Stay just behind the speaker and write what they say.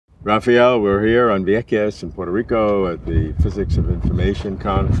Raphael, we're here on Vieques in Puerto Rico at the Physics of Information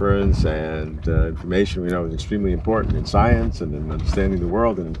Conference, and information we know is extremely important in science and in understanding the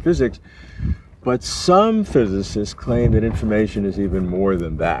world and in physics. But some physicists claim that information is even more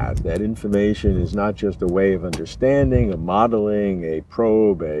than that. That information is not just a way of understanding, a modeling, a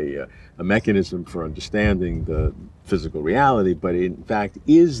probe, a mechanism for understanding the physical reality, but in fact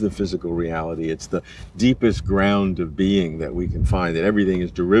is the physical reality. It's the deepest ground of being that we can find, that everything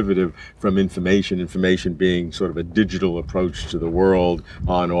is derivative from information, information being sort of a digital approach to the world,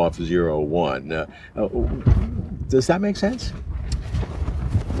 on, off, 0, 1. Does that make sense?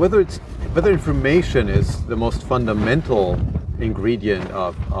 Whether information is the most fundamental ingredient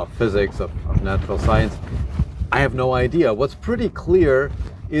of physics, of natural science, I have no idea. What's pretty clear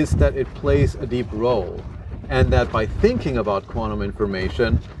is that it plays a deep role, and that by thinking about quantum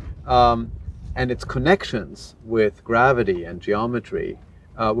information and its connections with gravity and geometry,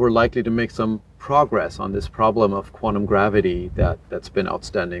 we're likely to make some progress on this problem of quantum gravity that's been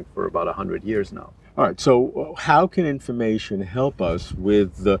outstanding for about 100 years now. All right, so how can information help us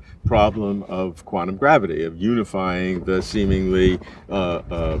with the problem of quantum gravity, of unifying the seemingly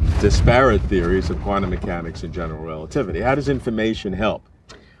disparate theories of quantum mechanics and general relativity? How does information help?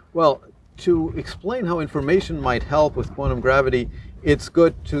 Well, to explain how information might help with quantum gravity, it's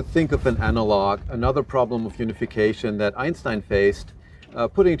good to think of an analog, another problem of unification that Einstein faced,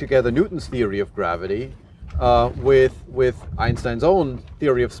 putting together Newton's theory of gravity with Einstein's own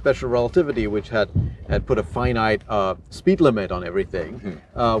theory of special relativity, which had put a finite speed limit on everything,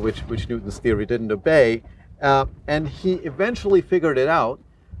 which Newton's theory didn't obey. And he eventually figured it out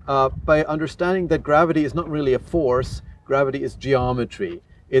by understanding that gravity is not really a force, gravity is geometry.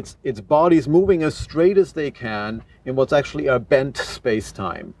 It's bodies moving as straight as they can in what's actually a bent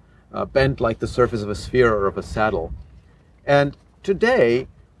space-time, bent like the surface of a sphere or of a saddle. And today,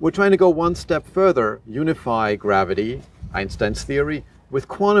 we're trying to go one step further, unify gravity, Einstein's theory, with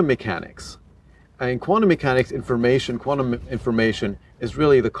quantum mechanics. In quantum mechanics, quantum information is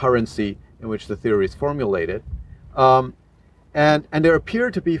really the currency in which the theory is formulated. And there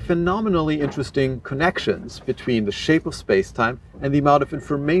appear to be phenomenally interesting connections between the shape of space-time and the amount of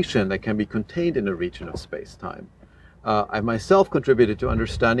information that can be contained in a region of space-time. I myself contributed to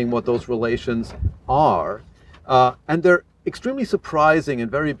understanding what those relations are, and they're extremely surprising and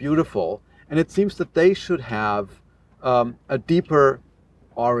very beautiful, and it seems that they should have a deeper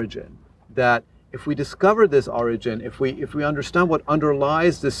origin, that if we discover this origin, if we understand what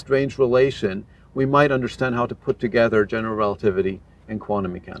underlies this strange relation, we might understand how to put together general relativity and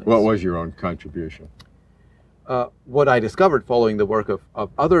quantum mechanics. What was your own contribution? What I discovered following the work of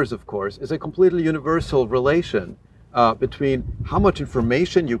others, of course, is a completely universal relation between how much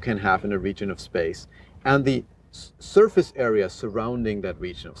information you can have in a region of space and the surface area surrounding that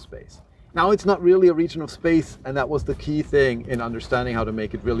region of space. Now, it's not really a region of space, and that was the key thing in understanding how to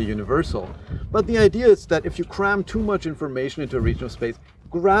make it really universal. But the idea is that if you cram too much information into a region of space,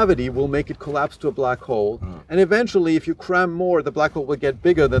 gravity will make it collapse to a black hole, and eventually if you cram more, the black hole will get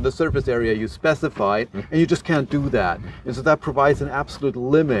bigger than the surface area you specified, and you just can't do that. And so that provides an absolute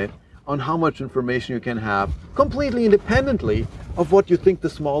limit on how much information you can have, completely independently of what you think the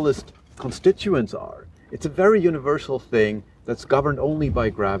smallest constituents are. It's a very universal thing that's governed only by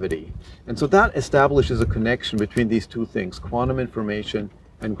gravity. And so that establishes a connection between these two things, quantum information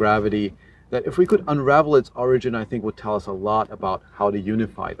and gravity, that if we could unravel its origin, I think would tell us a lot about how to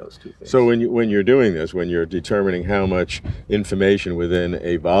unify those two things. So when you're doing this, when you're determining how much information within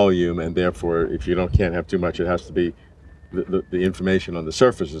a volume, and therefore if you can't have too much, it has to be the information on the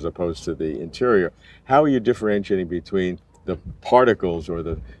surface as opposed to the interior, how are you differentiating between the particles or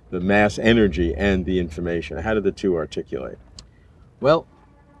the mass energy and the information? How do the two articulate? Well,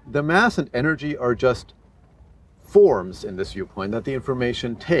 the mass and energy are just forms in this viewpoint that the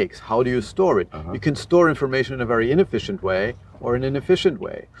information takes. How do you store it? You can store information in a very inefficient way or in an efficient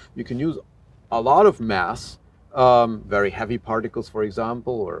way. You can use a lot of mass, very heavy particles, for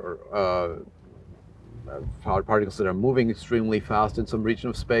example, or particles that are moving extremely fast in some region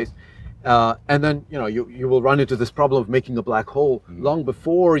of space. And then you will run into this problem of making a black hole long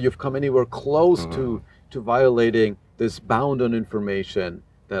before you've come anywhere close to violating this bound on information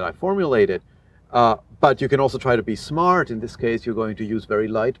that I formulated. But you can also try to be smart. In this case, you're going to use very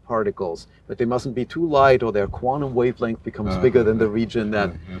light particles, but they mustn't be too light or their quantum wavelength becomes bigger than the region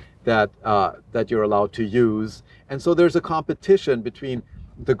that you're allowed to use. And so there's a competition between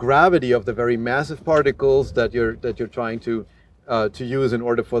the gravity of the very massive particles that you're trying to use in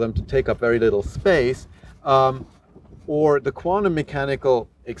order for them to take up very little space, or the quantum mechanical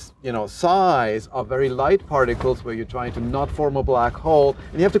size of very light particles where you're trying to not form a black hole,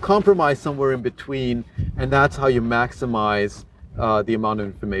 and you have to compromise somewhere in between, and that's how you maximize the amount of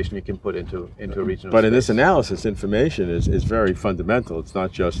information you can put into a region of But space. in this analysis, information is very fundamental. It's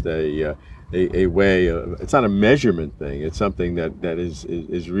not just a way, it's not a measurement thing. It's something that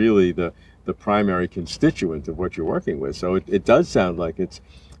is really the primary constituent of what you're working with. So it does sound like it's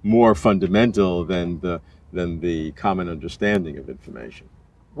more fundamental than the common understanding of information.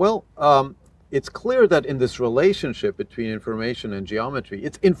 Well, it's clear that in this relationship between information and geometry,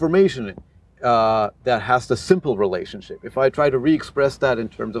 it's information that has the simple relationship. If I try to re-express that in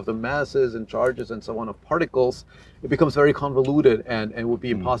terms of the masses and charges and so on of particles, it becomes very convoluted and it would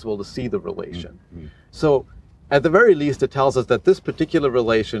be impossible to see the relation. So at the very least, it tells us that this particular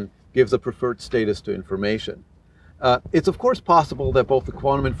relation gives a preferred status to information. It's of course possible that both the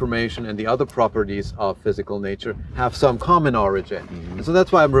quantum information and the other properties of physical nature have some common origin. And so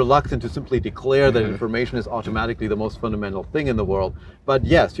that's why I'm reluctant to simply declare that information is automatically the most fundamental thing in the world. But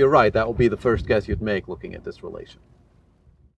yes, you're right, that will be the first guess you'd make looking at this relation.